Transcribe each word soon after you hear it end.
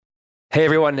Hey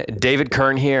everyone, David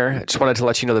Kern here. Just wanted to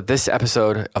let you know that this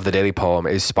episode of the Daily Poem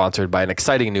is sponsored by an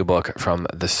exciting new book from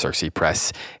the Circe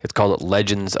Press. It's called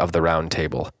Legends of the Round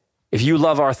Table. If you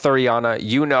love Arthuriana,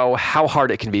 you know how hard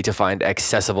it can be to find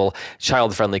accessible,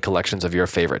 child-friendly collections of your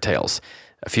favorite tales.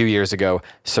 A few years ago,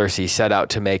 Circe set out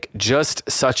to make just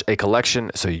such a collection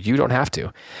so you don't have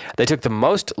to. They took the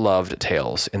most loved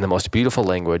tales in the most beautiful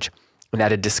language and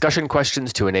added discussion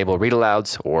questions to enable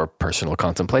read-alouds or personal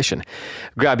contemplation.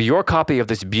 Grab your copy of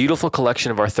this beautiful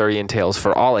collection of Arthurian tales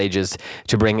for all ages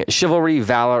to bring chivalry,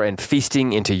 valor, and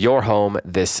feasting into your home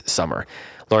this summer.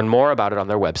 Learn more about it on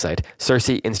their website,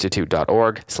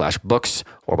 circeinstitute.org/books,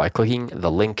 or by clicking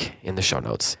the link in the show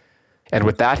notes. And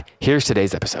with that, here's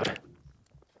today's episode.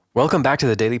 Welcome back to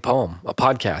the Daily Poem, a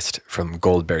podcast from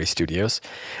Goldberry Studios.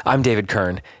 I'm David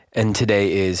Kern, and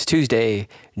today is Tuesday,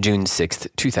 June 6th,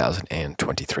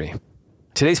 2023.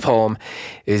 Today's poem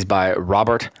is by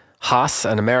Robert Hass,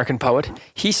 an American poet.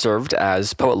 He served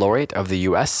as Poet Laureate of the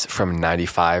U.S. from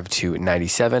 95 to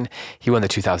 97. He won the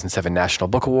 2007 National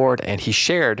Book Award, and he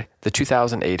shared the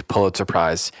 2008 Pulitzer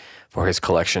Prize for his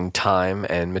collection Time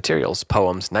and Materials,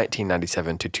 Poems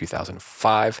 1997 to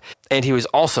 2005. And he was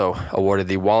also awarded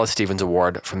the Wallace Stevens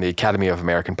Award from the Academy of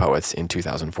American Poets in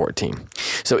 2014.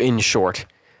 So in short,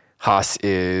 Hass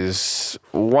is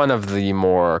one of the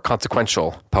more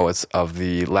consequential poets of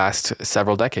the last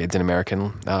several decades in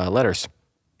American letters.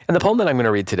 And the poem that I'm going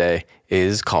to read today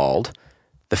is called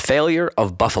The Failure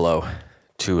of Buffalo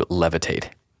to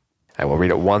Levitate. I will read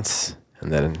it once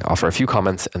and then offer a few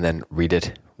comments and then read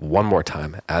it one more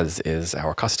time, as is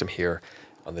our custom here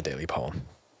on the Daily Poem.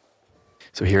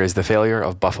 So here is The Failure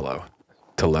of Buffalo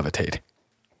to Levitate.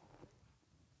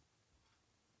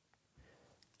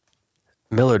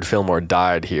 Millard Fillmore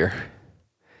died here.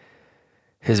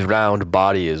 His round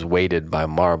body is weighted by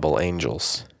marble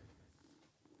angels.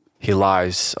 He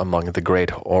lies among the great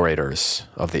orators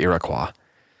of the Iroquois.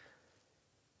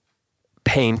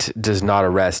 Paint does not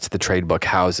arrest the trade book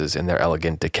houses in their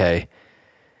elegant decay.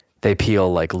 They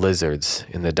peel like lizards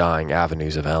in the dying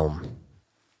avenues of elm.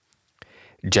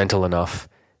 Gentle enough,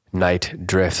 night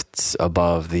drifts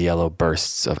above the yellow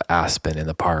bursts of aspen in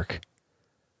the park.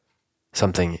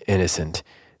 Something innocent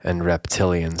and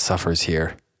reptilian suffers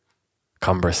here,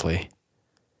 cumbrously.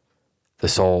 The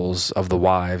souls of the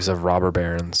wives of robber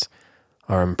barons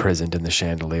are imprisoned in the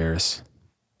chandeliers.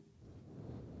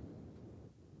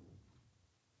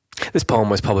 This poem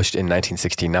was published in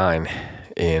 1969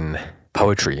 in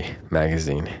Poetry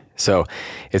magazine. So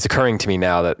it's occurring to me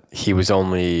now that he was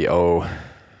only,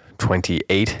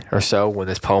 28 or so when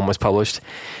this poem was published.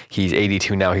 He's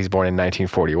 82 now. He's born in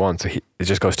 1941. So it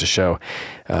just goes to show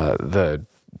the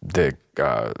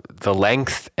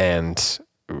length and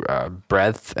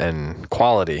breadth and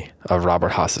quality of Robert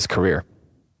Hass's career.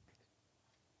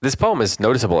 This poem is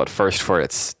noticeable at first for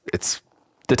its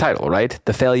the title, right?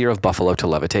 The Failure of Buffalo to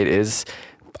Levitate is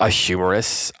a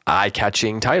humorous,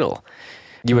 eye-catching title.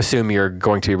 You assume you're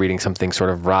going to be reading something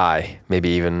sort of wry, maybe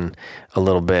even a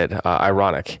little bit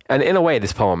ironic. And in a way,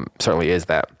 this poem certainly is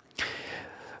that.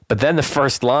 But then the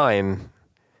first line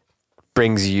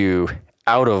brings you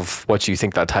out of what you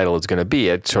think that title is going to be.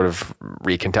 It sort of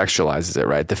recontextualizes it,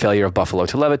 right? The Failure of Buffalo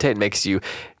to Levitate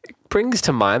brings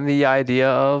to mind the idea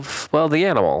of, well, the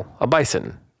animal, a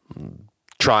bison,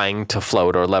 trying to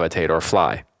float or levitate or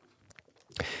fly.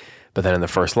 But then in the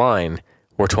first line,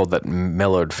 we're told that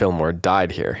Millard Fillmore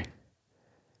died here.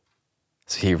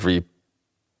 So he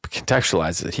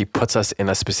recontextualizes it. He puts us in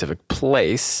a specific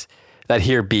place, that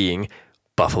here being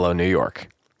Buffalo, New York.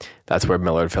 That's where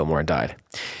Millard Fillmore died.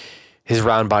 His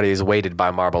round body is weighted by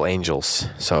marble angels.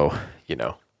 So,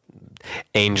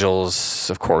 angels,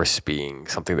 of course, being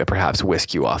something that perhaps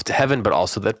whisk you off to heaven, but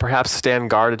also that perhaps stand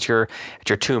guard at your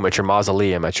tomb, at your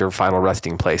mausoleum, at your final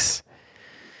resting place.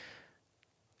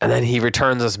 And then he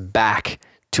returns us back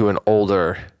to an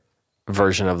older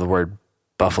version of the word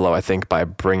buffalo, I think, by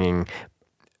bringing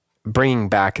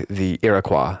back the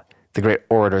Iroquois, the great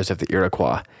orators of the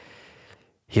Iroquois.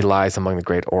 He lies among the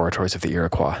great orators of the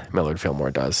Iroquois, Millard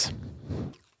Fillmore does.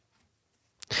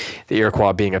 The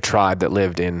Iroquois being a tribe that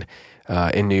lived in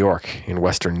New York, in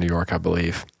western New York, I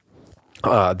believe,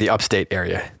 the upstate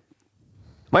area.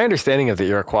 My understanding of the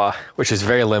Iroquois, which is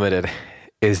very limited,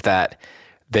 is that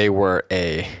they were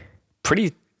a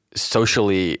pretty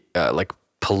socially,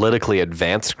 politically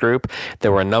advanced group.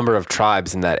 There were a number of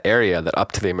tribes in that area that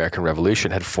up to the American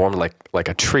Revolution had formed like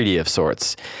a treaty of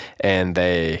sorts, and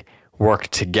they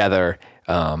worked together.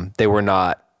 They were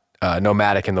not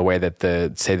nomadic in the way that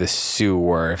the Sioux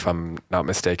were, if I'm not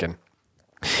mistaken.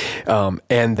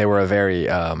 And they were very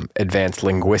advanced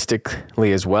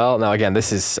linguistically as well. Now, again,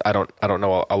 this is I don't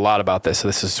know a lot about this, so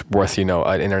this is worth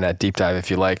an internet deep dive if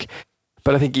you like.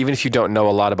 But I think even if you don't know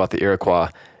a lot about the Iroquois,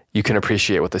 you can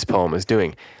appreciate what this poem is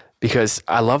doing, because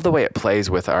I love the way it plays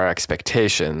with our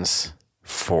expectations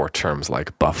for terms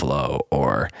like buffalo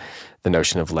or the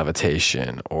notion of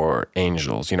levitation or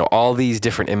angels. All these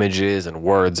different images and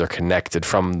words are connected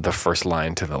from the first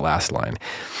line to the last line.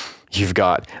 You've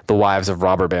got the wives of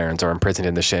robber barons are imprisoned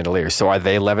in the chandelier. So are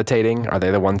they levitating? Are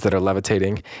they the ones that are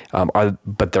levitating?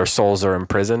 But their souls are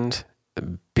imprisoned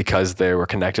because they were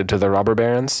connected to the robber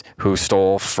barons who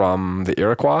stole from the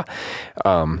Iroquois.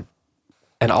 And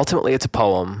ultimately, it's a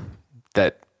poem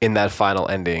that, in that final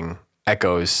ending,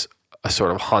 echoes a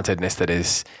sort of hauntedness that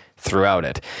is throughout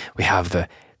it. We have the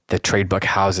trade book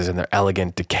houses in their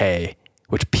elegant decay,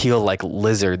 which peel like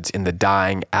lizards in the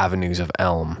dying avenues of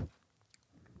elm.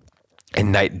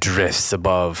 And night drifts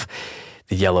above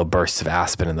the yellow bursts of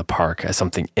aspen in the park as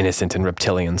something innocent and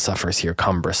reptilian suffers here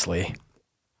cumbrously.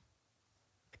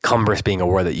 Cumbrous being a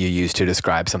word that you use to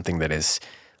describe something that is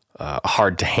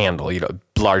hard to handle,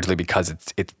 largely because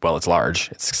it's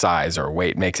large. Its size or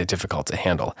weight makes it difficult to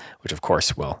handle, which of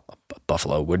course, a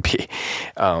buffalo would be.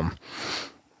 And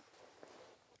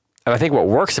I think what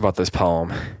works about this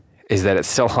poem is that it's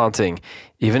still haunting,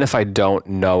 even if I don't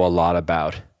know a lot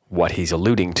about what he's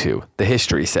alluding to, the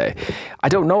history, say. I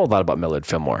don't know a lot about Millard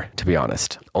Fillmore, to be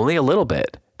honest. Only a little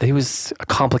bit. That he was a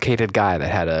complicated guy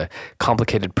that had a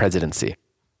complicated presidency.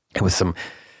 It was some,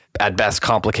 at best,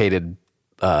 complicated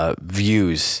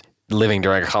views living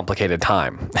during a complicated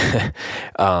time.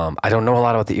 I don't know a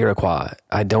lot about the Iroquois.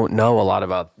 I don't know a lot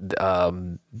about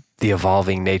the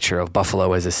evolving nature of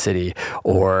Buffalo as a city,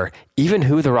 or even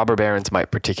who the robber barons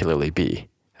might particularly be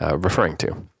referring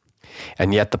to.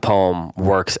 And yet the poem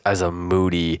works as a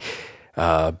moody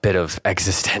bit of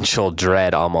existential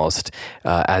dread, almost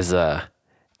as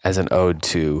an ode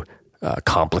to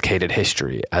complicated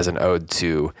history, as an ode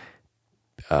to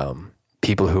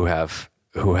people who have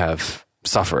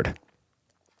suffered,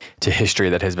 to history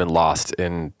that has been lost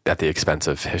at the expense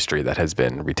of history that has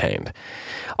been retained.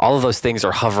 All of those things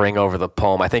are hovering over the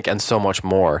poem, I think, and so much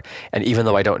more. And even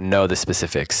though I don't know the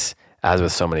specifics, as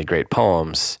with so many great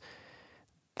poems,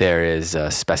 there is a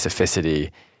specificity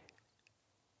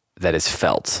that is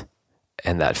felt,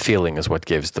 and that feeling is what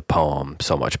gives the poem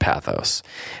so much pathos.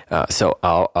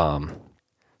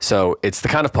 So it's the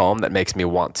kind of poem that makes me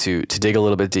want to dig a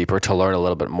little bit deeper, to learn a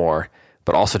little bit more,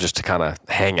 but also just to kind of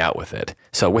hang out with it.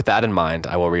 So with that in mind,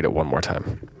 I will read it one more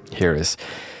time. Here is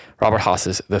Robert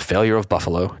Haas's The Failure of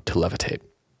Buffalo to Levitate.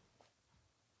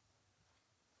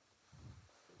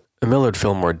 Millard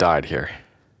Fillmore died here.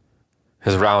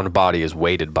 His round body is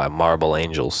weighted by marble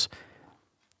angels.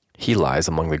 He lies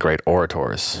among the great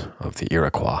orators of the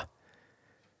Iroquois.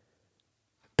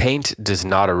 Paint does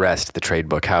not arrest the trade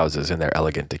book houses in their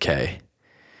elegant decay.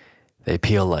 They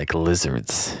peel like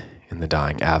lizards in the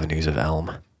dying avenues of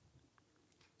elm.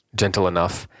 Gentle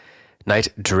enough, night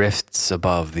drifts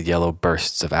above the yellow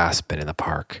bursts of aspen in the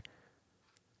park.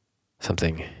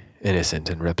 Something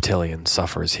innocent and reptilian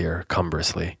suffers here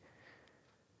cumbrously.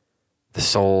 The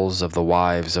souls of the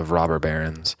wives of robber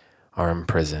barons are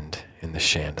imprisoned in the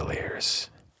chandeliers.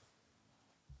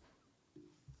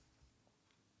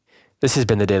 This has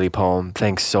been the Daily Poem.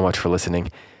 Thanks so much for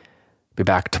listening. Be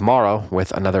back tomorrow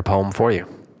with another poem for you.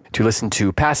 To listen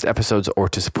to past episodes or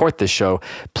to support this show,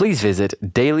 please visit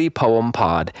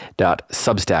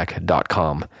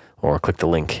dailypoempod.substack.com or click the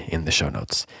link in the show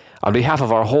notes. On behalf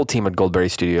of our whole team at Goldberry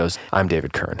Studios, I'm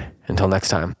David Kern. Until next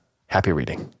time, happy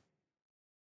reading.